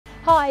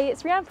Hi,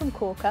 it's Rianne from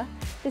Corker.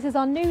 This is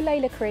our new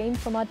Layla Cream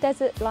from our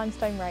Desert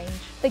Limestone range.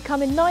 They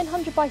come in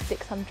 900 by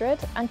 600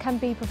 and can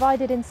be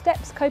provided in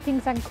steps,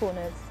 copings and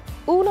corners.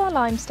 All our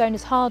limestone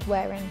is hard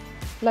wearing,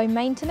 low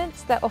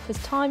maintenance that offers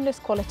timeless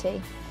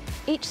quality.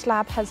 Each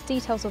slab has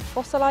details of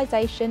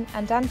fossilisation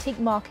and antique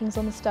markings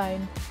on the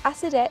stone,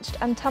 acid etched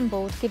and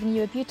tumbled, giving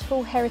you a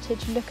beautiful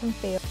heritage look and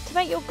feel. To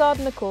make your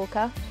garden a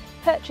corker,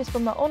 purchase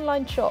from our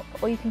online shop,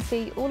 or you can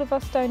see all of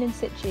our stone in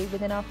situ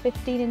within our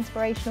 15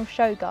 inspirational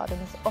show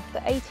gardens off the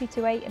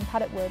A228 in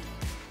Paddock Wood.